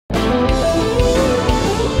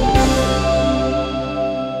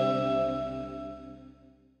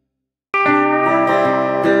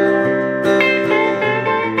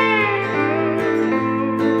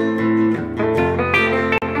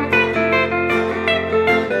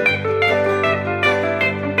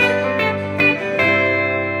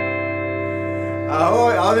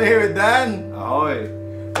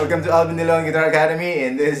to Alvin Guitar Academy,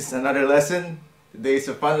 and this is another lesson. Today is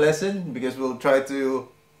a fun lesson because we'll try to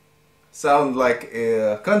sound like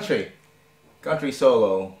a country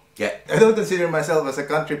solo. Yeah, I don't consider myself as a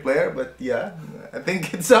country player, but yeah, I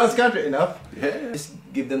think it sounds country enough. Yeah. Just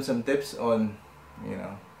give them some tips on,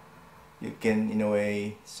 you can in a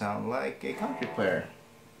way sound like a country player.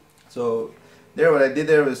 So there, what I did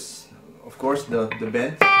there was, of course, the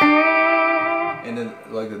bend, and then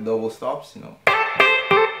like the double stops,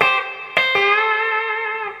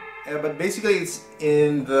 but basically it's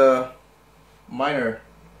in the minor.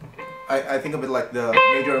 I think of it like the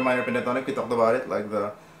major and minor pentatonic. We talked about it, like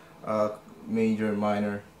the major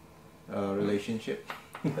minor relationship.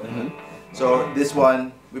 So this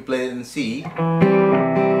one we play in C.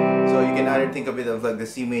 So you can either think of it as like the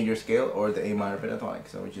C major scale or the A minor pentatonic.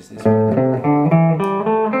 So which is this one.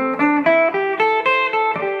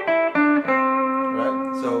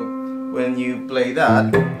 Right. So when you play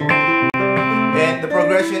that, and the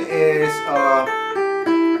progression is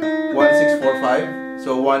 1 6 4 5.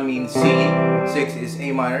 So 1 means C, 6 is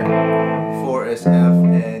A minor, 4 is F,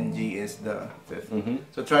 and G is the 5th.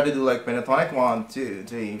 So try to do like pentatonic. 1 2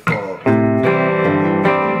 3 4.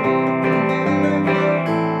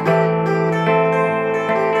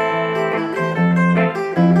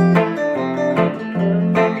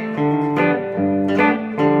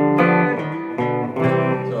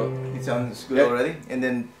 Good already, and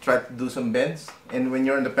then try to do some bends. And when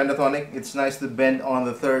you're in the pentatonic, it's nice to bend on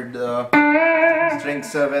the 3rd string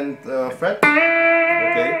 7th fret.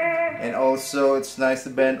 Okay, and also it's nice to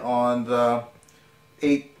bend on the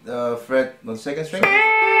 8th fret on the 2nd string.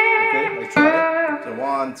 Okay, let's try it. So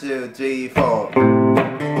 1 2 3 4.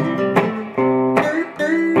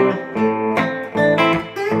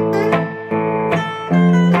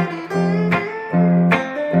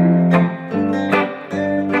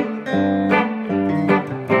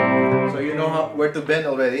 Where to bend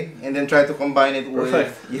already, and then try to combine it with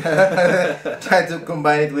try to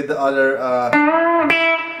combine it with the other.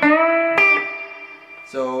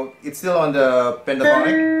 So it's still on the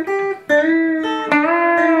pentatonic.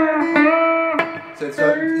 So it's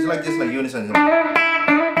like just like unison. Yeah.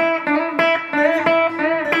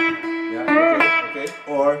 Okay.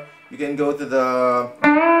 Or you can go to the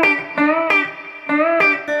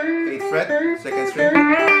 8th fret, 2nd string.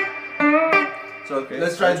 So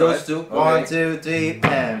let's try those two. Okay. 1 2 3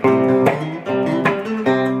 and.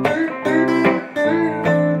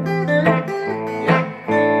 Yeah.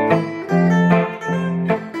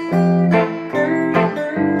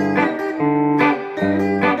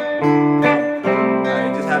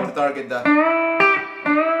 You just have to target that. Yeah.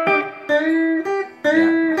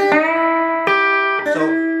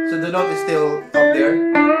 So the note is still up there.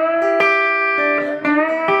 Yeah.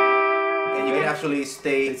 And you can actually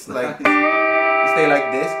stay like this. Stay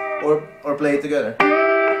like this, or play it together. Okay,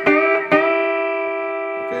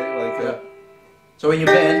 like that. So when you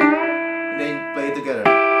bend, then play it together.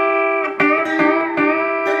 It's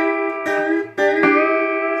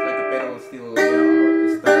like a pedal still,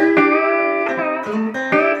 style.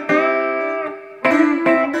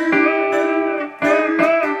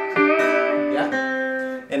 Yeah.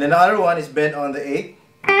 And another one is bend on the 8th,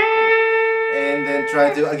 and then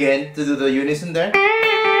try to again to do the unison there.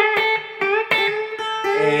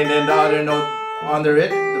 And then the other note under it,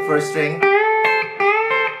 the 1st string.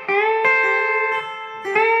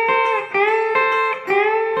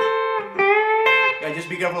 Yeah, just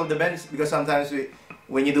be careful of the bends because sometimes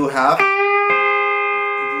when you do half, it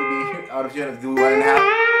will be out of tune if you do 1 1/2.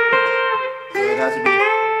 So it has to be.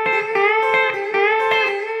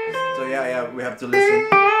 So yeah, we have to listen.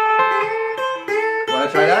 Wanna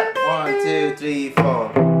try that? 1 2 3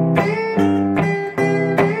 4.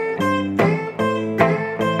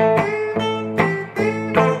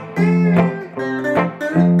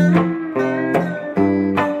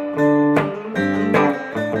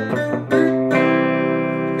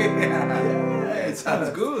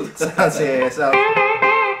 Sounds good. Sounds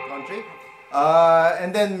country.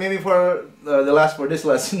 And then maybe for the last for this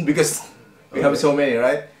lesson, because we have so many,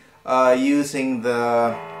 right? Using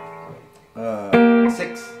the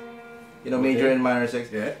 6, major and minor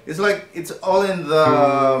 6. Yeah. It's like it's all in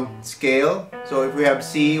the scale. So if we have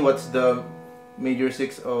C, what's the major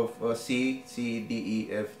 6 of C? C, D, E,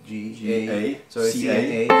 F, G, A. So it's C and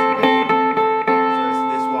A. So it's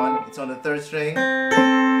this one. It's on the 3rd string,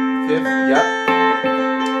 5th. Yeah.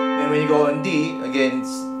 And when you go on D, again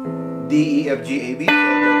it's D, E, F, G, A, B. So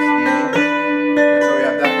that's D. So we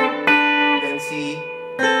have that. Then C, E,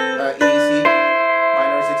 C,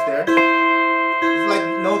 minor 6 there. It's like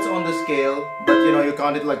notes on the scale, but you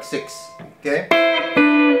count it like 6. Okay?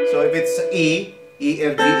 So if it's E, E,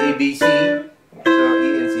 F, G, A, B, C. So E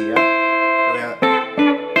and C, yeah. So yeah.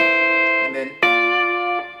 And then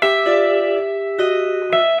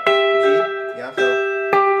G, yeah. So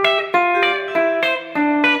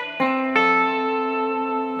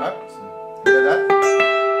up, so that.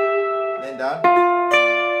 Then down.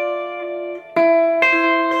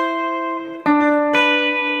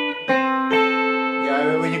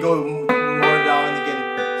 Yeah, when you go more down, you can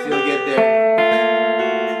still get there.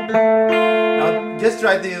 Just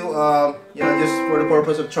try to, you know, just for the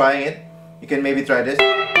purpose of trying it, you can maybe try this.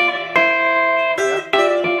 Yeah. You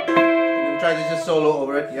can try to just solo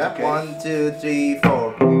over it. Yeah. Okay. 1, 2, 3,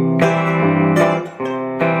 4.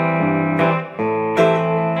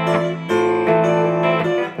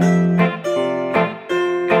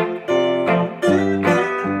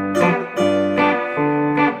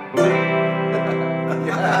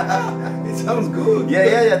 It sounds good.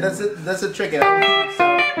 Yeah. That's a trick. You know? So,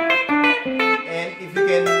 if you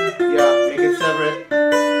can, yeah, make it separate.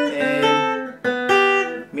 And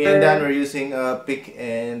me and Dan were using pick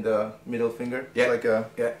and middle finger. Yeah. It's like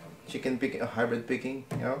a chicken picking, a hybrid picking,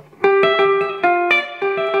 you know. And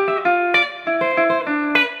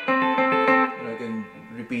I can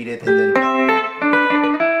repeat it and then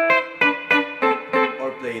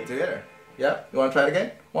or play it together. Yeah, you want to try it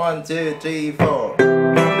again? 1, 2, 3, 4.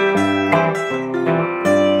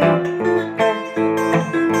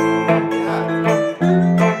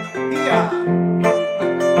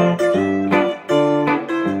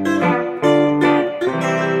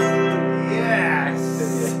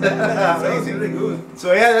 Amazing. Really good.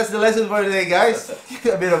 So yeah, that's the lesson for today, guys.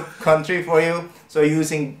 A bit of country for you. So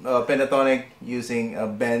using pentatonic, using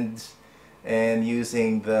bends, and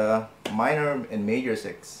using the minor and major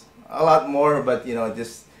 6. A lot more, but you know,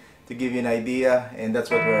 just to give you an idea, and that's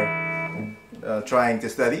what we're trying to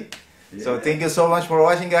study. Yeah. So thank you so much for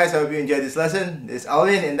watching, guys. I hope you enjoyed this lesson. This is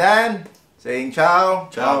Alvin and Dan saying ciao.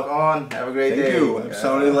 Ciao. Rock on. Have a great day. Thank you. I'm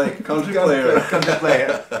sounding like a country player. Country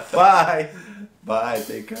player. Bye. Bye.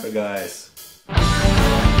 Take care, guys.